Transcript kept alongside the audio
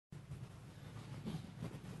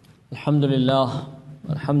الحمد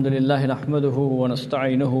لله نحمده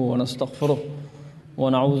ونستعينه ونستغفره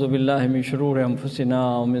ونعوذ بالله من شرور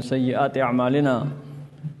أنفسنا ومن سيئات أعمالنا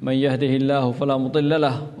من يهده الله فلا مضل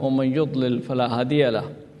له ومن يضلل فلا هادي له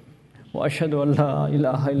وأشهد أن لا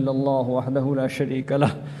إله إلا الله وحده لا شريك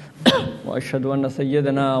له وأشهد أن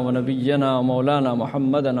سيدنا ونبينا ومولانا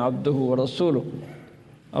محمدا عبده ورسوله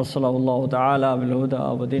أرسله الله تعالى بالهدى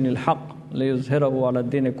ودين الحق ليظهره على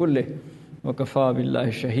الدين كله وكفى بالله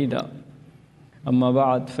شهيدا. أما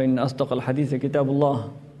بعد فإن أصدق الحديث كتاب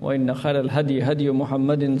الله وإن خير الهدي هدي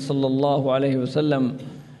محمد صلى الله عليه وسلم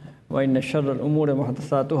وإن شر الأمور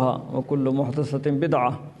محدثاتها وكل محدثة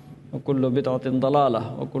بدعة وكل بدعة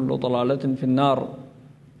ضلالة وكل ضلالة في النار.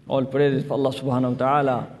 All praise for Allah subhanahu wa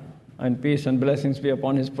ta'ala, and peace and blessings be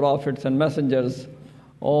upon His prophets and messengers,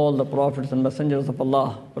 all the prophets and messengers of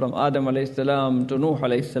Allah, from Adam alayhi salam to Nuh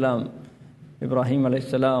alayhi salam, Ibrahim alayhi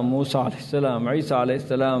salam, Musa alayhi salam, Isa alayhi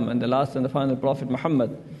salam, and the last and the final Prophet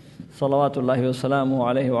Muhammad salawatullahi wa salamu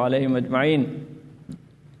alayhi wa alayhim ajma'een.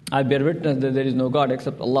 I bear witness that there is no God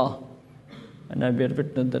except Allah, and I bear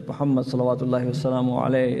witness that Muhammad salawatullahi wa salamu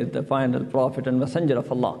alayhi is the final Prophet and messenger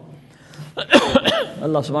of Allah.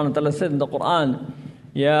 Allah subhanahu wa ta'ala said in the Quran,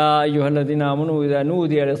 يا أيها الذين آمنوا إذا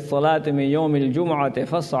نودي للصلاة من يوم الجمعة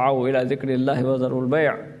فاسعوا إلى ذكر الله وذروا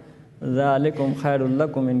البيع ذلكم خير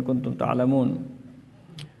لكم إن كنتم تعلمون.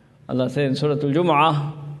 Allah says in Surah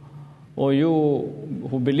Al-Jum'ah, O you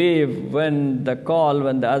who believe, when the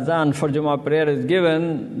azan for Jum'ah prayer is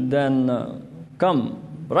given, then come,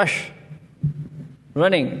 rush,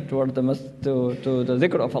 running toward to the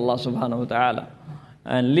zikr of Allah subhanahu wa ta'ala,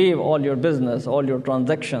 and leave all your business, all your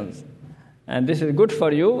transactions. And this is good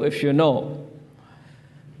for you if you know.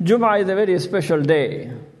 Jum'ah is a very special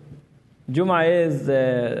day. Jum'ah is,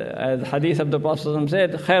 as hadith of the Prophet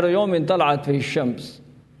said, خَيْرُ يَوْمٍ طَلَعَتْ فِيهِ الشَّمْسِ.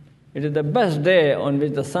 It is the best day on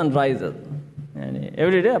which the sun rises. And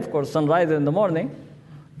every day, of course, sun rises in the morning,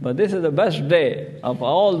 but this is the best day of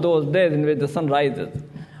all those days in which the sun rises.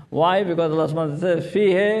 Why? Because Allah subhanahu wa ta'ala says,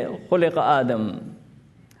 فِيهِ خُلِقَ آدَمْ.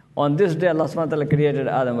 On this day, Allah subhanahu wa ta'ala created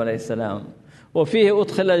Adam alayhi salam. وَفِيهِ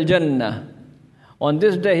أُدْخِلَ الْجَنَّةِ. On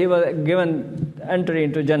this day, he was given entry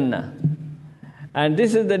into Jannah. And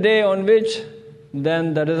this is the day on which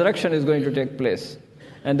then the resurrection is going to take place.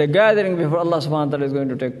 And the gathering before Allah subhanahu wa ta'ala is going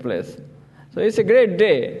to take place. So it's a great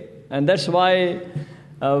day. And that's why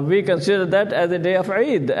we consider that as a day of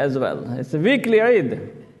Eid as well. It's a weekly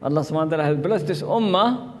Eid. Allah subhanahu wa ta'ala has blessed this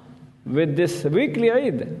ummah with this weekly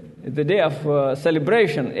Eid. It's a day of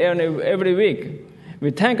celebration every week.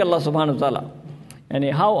 We thank Allah subhanahu wa ta'ala. And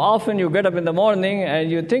how often you get up in the morning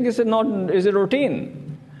and you think, is it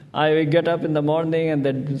routine? I get up in the morning and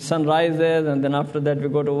the sun rises, and then after that we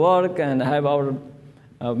go to work and have our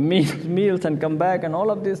meals and come back and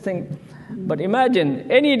all of these things. But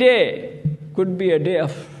imagine, any day could be a day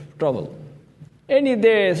of trouble. Any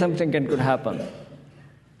day something could happen.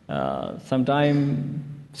 Sometime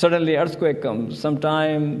suddenly earthquake comes,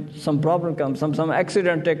 sometime some problem comes, some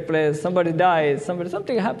accident takes place, somebody dies,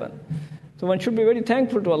 something happens. So one should be very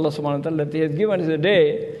thankful to Allah subhanahu wa ta'ala that He has given us a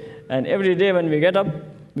day, and every day when we get up,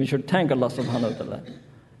 we should thank Allah subhanahu wa ta'ala.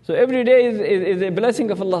 So every day is a blessing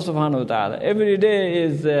of Allah subhanahu wa ta'ala. Every day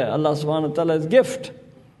is Allah subhanahu wa ta'ala's gift.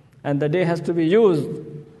 And the day has to be used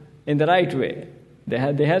in the right way. They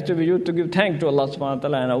have to be used to give thanks to Allah subhanahu wa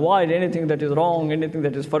ta'ala and avoid anything that is wrong, anything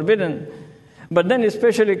that is forbidden. But then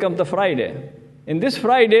especially comes the Friday. In this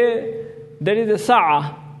Friday, there is a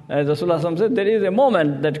sa'ah. As Rasulullah said, there is a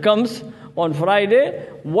moment that comes on Friday.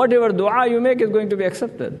 Whatever dua you make is going to be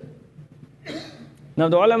accepted. Now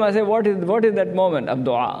the ulama say, what is that moment of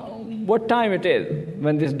dua? What time it is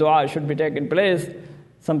when this dua should be taken place?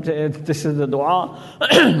 Some say this is the dua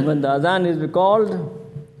when the azan is called.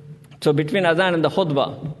 So between azan and the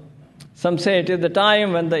khutbah. Some say it is the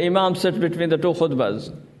time when the imam sits between the two khutbahs.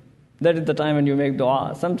 That is the time when you make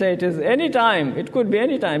dua. Some say it is any time. It could be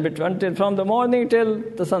any time, from the morning till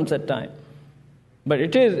the sunset time. But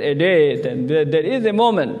it is a day, there is a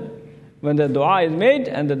moment when the dua is made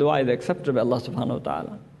and the dua is accepted by Allah subhanahu wa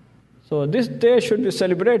ta'ala. So this day should be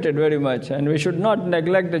celebrated very much, and we should not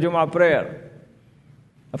neglect the Jum'ah prayer.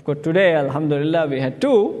 Of course, today, alhamdulillah, we had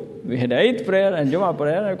two. We had Eid prayer and Jum'ah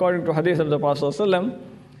prayer. According to hadith of the Prophet ﷺ,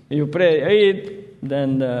 you pray Eid,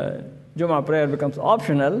 then the Jum'ah prayer becomes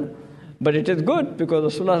optional. But it is good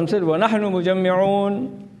because Rasulullah said, وَنَحْنُ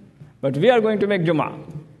مُجَمِّعُونَ. But we are going to make Jum'ah.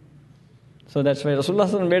 So that's why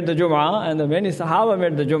Rasulullah made the Jum'ah, and the many Sahaba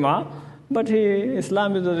made the Jum'ah. But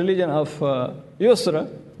Islam is the religion of Yusra.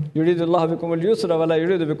 يُرِيدُ اللَّهُ بِكُمُ الْيُسْرَ وَلَا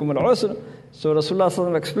يُرِيدُ بِكُمُ الْعُسْرَ. So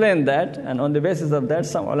Rasulullah explained that, and on the basis of that,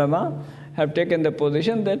 some ulama have taken the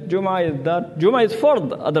position that Jummah is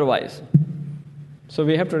fard otherwise. So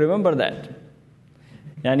we have to remember that.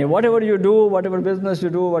 And whatever you do, whatever business you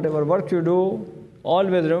do, whatever work you do,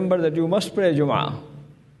 always remember that you must pray Jummah.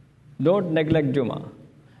 Don't neglect Jummah.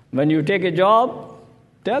 When you take a job,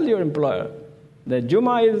 tell your employer that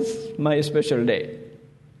Jummah is my special day.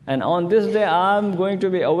 And on this day, I'm going to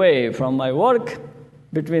be away from my work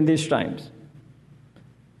between these times.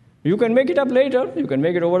 You can make it up later. You can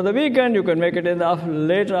make it over the weekend. You can make it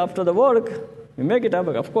later after the work. You make it up.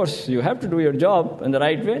 Of course, you have to do your job in the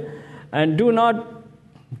right way. And do not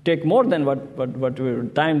take more than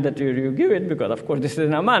what time that you give it, because, of course, this is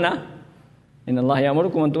an amana. In Allah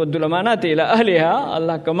yamurukum an tu'addul amanati ila ahliha.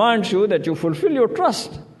 Allah commands you that you fulfill your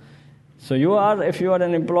trust. So if you are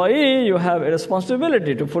an employee, you have a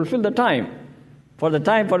responsibility to fulfill the time for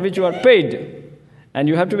which you are paid. And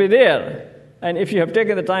you have to be there. And if you have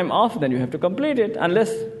taken the time off, then you have to complete it,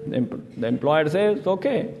 unless the employer says,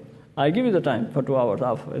 okay, I give you the time for 2 hours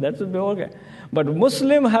off. That will be okay. But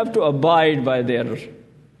Muslims have to abide by their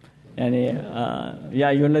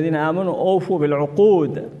Ya ayyuhalladhina amanu awfu bil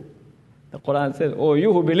uqud. The Quran says, oh,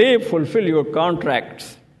 you who believe, fulfill your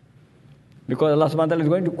contracts. Because Allah subhanahu wa ta'ala is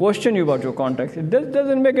going to question you about your contracts. It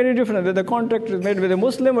doesn't make any difference whether the contract is made with a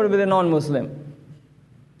Muslim or with a non-Muslim.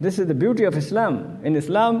 This is the beauty of Islam. In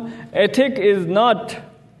Islam, ethic is not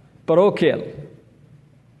parochial.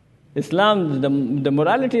 Islam, the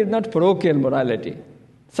morality is not parochial morality.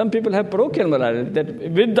 Some people have parochial morality,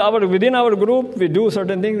 that within our group, we do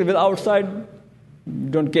certain things, with outside,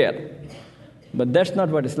 don't care. But that's not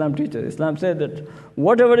what Islam teaches. Islam says that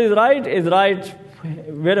whatever is right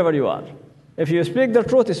wherever you are. If you speak the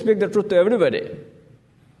truth, speak the truth to everybody.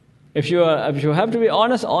 If you have to be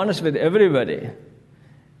honest with everybody.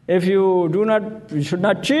 If you should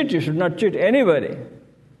not cheat, you should not cheat anybody.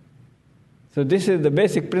 So this is the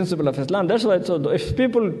basic principle of Islam. That's why, so if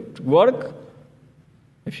people work,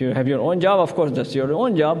 if you have your own job, of course, that's your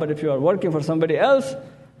own job. But if you are working for somebody else,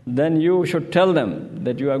 then you should tell them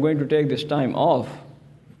that you are going to take this time off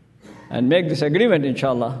and make this agreement,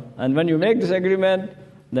 inshallah. And when you make this agreement,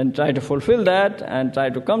 then try to fulfill that and try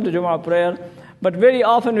to come to Jummah prayer. But very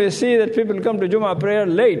often we see that people come to Jummah prayer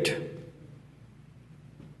late.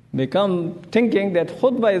 They come thinking that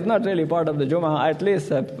khutbah is not really part of the Jummah. At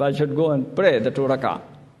least I should go and pray the 2 rak'ah.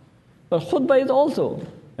 But khutbah is also.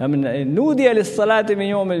 Nudiya lis-salati min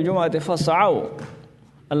yawm al-jum'ati fas'au.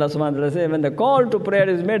 Allah subhanahu wa ta'ala says, when the call to prayer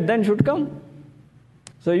is made, then should come.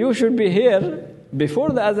 So you should be here before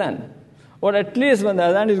the azan. Or at least when the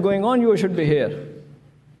azan is going on, you should be here.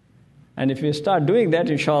 And if you start doing that,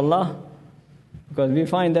 inshallah, because we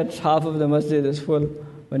find that half of the masjid is full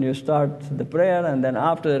when you start the prayer, and then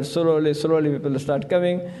after that, slowly people start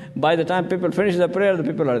coming. By the time people finish the prayer, the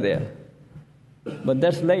people are there. But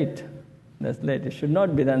that's late. That's late. It should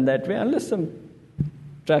not be done that way, unless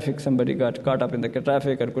somebody got caught up in the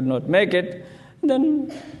traffic or could not make it.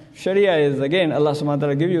 Then Sharia is, again, Allah subhanahu wa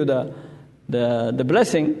ta'ala give you the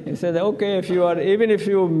blessing. He says, okay, even if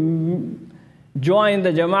you join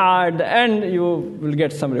the jama'ah at the end, you will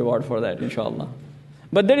get some reward for that, inshallah.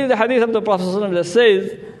 But there is a hadith of the Prophet ﷺ that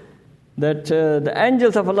says that the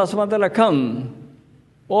angels of Allah subhanahu wa ta'ala come,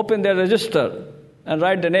 open their register, and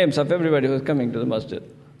write the names of everybody who is coming to the masjid.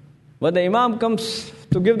 When the imam comes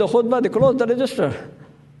to give the khutbah, they close the register.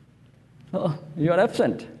 Oh, you are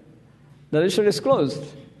absent. The register is closed.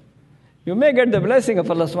 You may get the blessing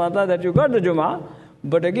of Allah subhanahu wa ta'ala that you got the Jummah,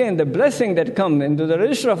 but again, the blessing that comes into the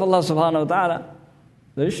register of Allah subhanahu wa ta'ala,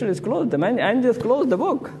 the register is closed. The angels close the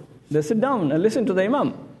book. They sit down and listen to the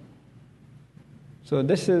imam. So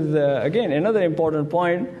this is, again, another important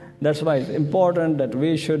point. That's why it's important that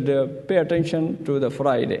we should pay attention to the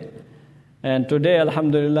Friday. And today,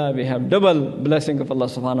 alhamdulillah, we have double blessing of Allah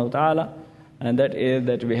subhanahu wa ta'ala. And that is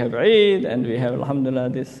that we have Eid, and we have, alhamdulillah,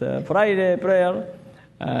 this Friday prayer.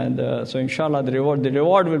 And so inshallah, the reward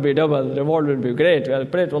will be double. The reward will be great. We will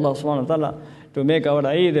pray to Allah subhanahu wa ta'ala to make our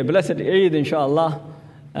Eid a blessed Eid, inshallah,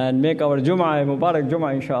 and make our Jummah a Mubarak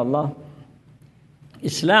Jummah, inshallah.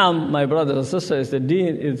 Islam, my brothers and sisters,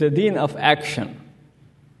 is the deen of action.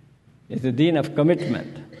 It's the deen of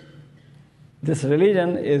commitment. This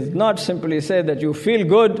religion is not simply say that you feel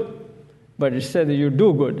good, but it says that you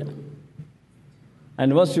do good.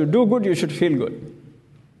 And once you do good, you should feel good.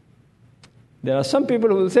 There are some people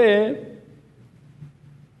who will say,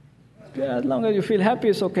 yeah, as long as you feel happy,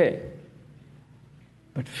 it's okay.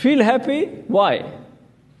 But feel happy, why?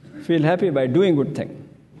 Feel happy by doing good thing.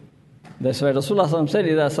 That's why Rasulullah said,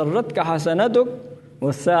 إِذَا سَرَّتْكَ حَسَنَتُكَ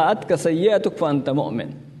وَسَاءَتْكَ سَيِّئَتُكَ فَأَنْتَ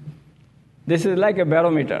مُؤْمِنٌ. This is like a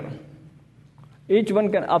barometer. Each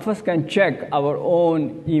one of us can check our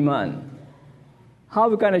own iman.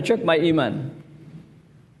 How can I check my iman?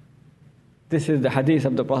 This is the hadith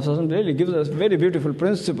of the Prophet. It really gives us a very beautiful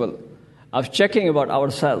principle of checking about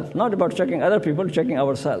ourselves. Not about checking other people, checking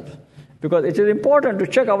ourselves. Because it is important to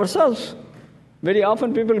check ourselves. Very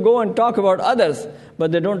often people go and talk about others,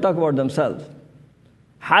 but they don't talk about themselves.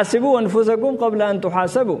 حَاسِبُوا أَنفُسَكُمْ قَبْلَ أَن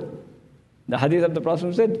تُحَاسَبُوا. The hadith of the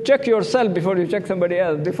Prophet said, check yourself before you check somebody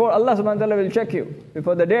else. Before Allah subhanahu wa ta'ala will check you.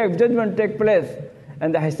 Before the day of judgment take place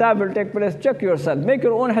and the hisab will take place, check yourself. Make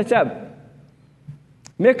your own hisab.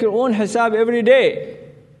 Make your own hisab every day.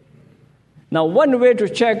 Now, one way to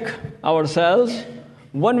check ourselves,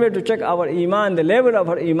 one way to check our iman, the level of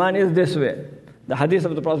our iman is this way. The hadith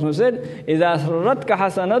of the Prophet said, إِذَا سَرَّتْكَ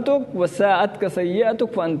حَسَنَتُكَ وَسَاءَتْكَ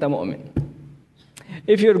سَيِّئَتُكَ فَأَنْتَ مُؤْمِنٌ.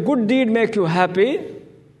 If your good deed make you happy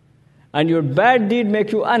and your bad deed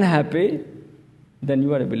make you unhappy, then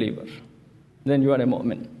you are a believer. Then you are a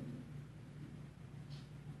mu'min.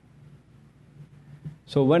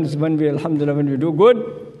 So when we, alhamdulillah, when we do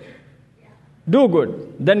good,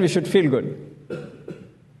 then we should feel good.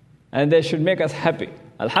 And they should make us happy.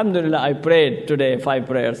 Alhamdulillah, I prayed today 5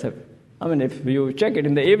 prayers. I mean, if you check it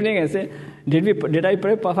in the evening and say, did I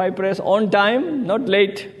pray 5 prayers on time, not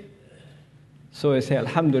late? So I say,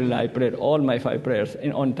 alhamdulillah, I prayed all my 5 prayers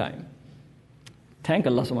on time. Thank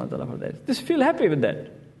Allah subhanahu wa ta'ala for that. Just feel happy with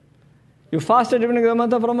that. You fasted during the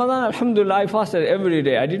month of Ramadan, alhamdulillah, I fasted every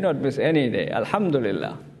day. I did not miss any day,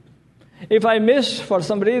 alhamdulillah. If I miss for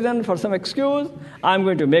some reason, for some excuse, I'm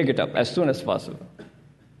going to make it up as soon as possible.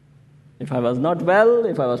 If I was not well,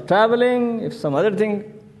 if I was traveling, if some other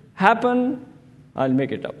thing happened, I'll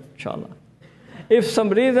make it up, inshallah. If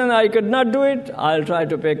some reason I could not do it, I'll try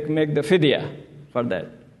to make the fidya for that.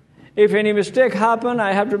 If any mistake happened,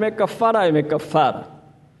 I have to make kafara, I make kafara.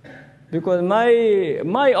 Because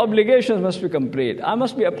my obligations must be complete. I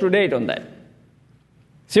must be up to date on that.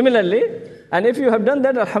 Similarly, and if you have done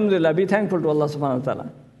that, alhamdulillah, be thankful to Allah subhanahu wa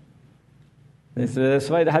ta'ala. That's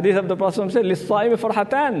why the hadith of the Prophet said, لِلصَّائِمِ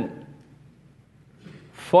فَرْحَتَانِ.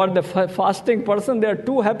 For the fasting person, there are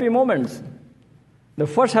 2 happy moments. The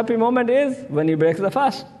first happy moment is when he breaks the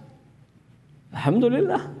fast.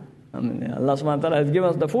 Alhamdulillah. I mean, Allah subhanahu wa ta'ala has given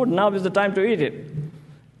us the food, now is the time to eat it.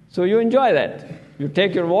 So you enjoy that. You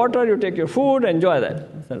take your water, you take your food, enjoy that.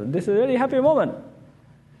 So this is a very happy moment.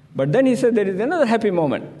 But then he said there is another happy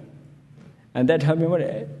moment. And that happy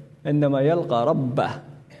moment, عندما يلقى ربه.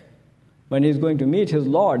 When he's going to meet his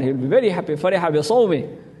Lord, he'll be very happy. فرح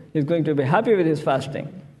بصومه. He's going to be happy with his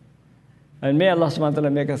fasting. And may Allah subhanahu wa ta'ala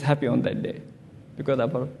make us happy on that day.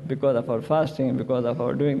 Because of our fasting, because of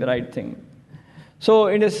our doing the right thing.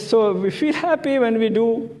 So we feel happy when we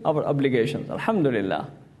do our obligations.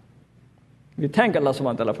 Alhamdulillah. We thank Allah subhanahu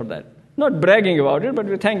wa ta'ala for that. Not bragging about it, but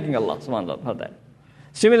we're thanking Allah subhanahu wa ta'ala for that.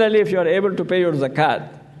 Similarly, if you are able to pay your zakat,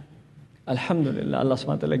 alhamdulillah, Allah subhanahu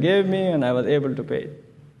wa ta'ala gave me and I was able to pay it.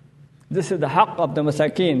 This is the haqq of the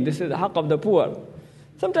masakin. This is the haqq of the poor.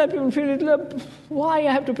 Sometimes people feel, why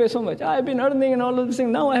I have to pay so much? I've been earning and all of these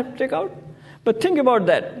things, now I have to take out. But think about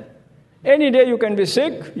that. Any day you can be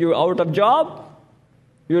sick, you're out of job,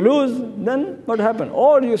 you lose, then what happened?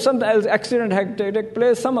 Or some else accident take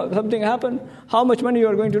place, something happened, how much money you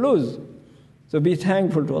are going to lose? So be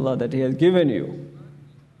thankful to Allah that He has given you.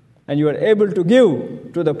 And you are able to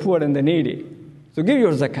give to the poor and the needy. So give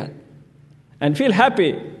your zakat. And feel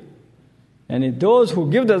happy. And those who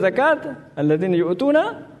give the zakat, الَّذِينَ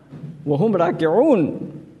يُؤْتُونَ وَهُمْ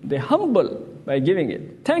رَاكِعُونَ. They humble by giving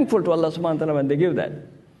it. Thankful to Allah subhanahu wa ta'ala when they give that.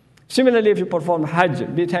 Similarly, if you perform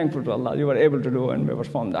Hajj, be thankful to Allah. You were able to do and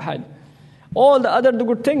perform the Hajj. All the other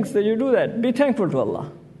good things that you do that, be thankful to Allah.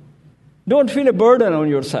 Don't feel a burden on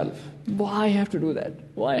yourself. Why I have to do that?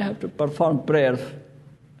 Why I have to perform prayers?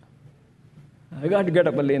 I got to get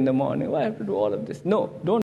up early in the morning. Why I have to do all of this? No, don't.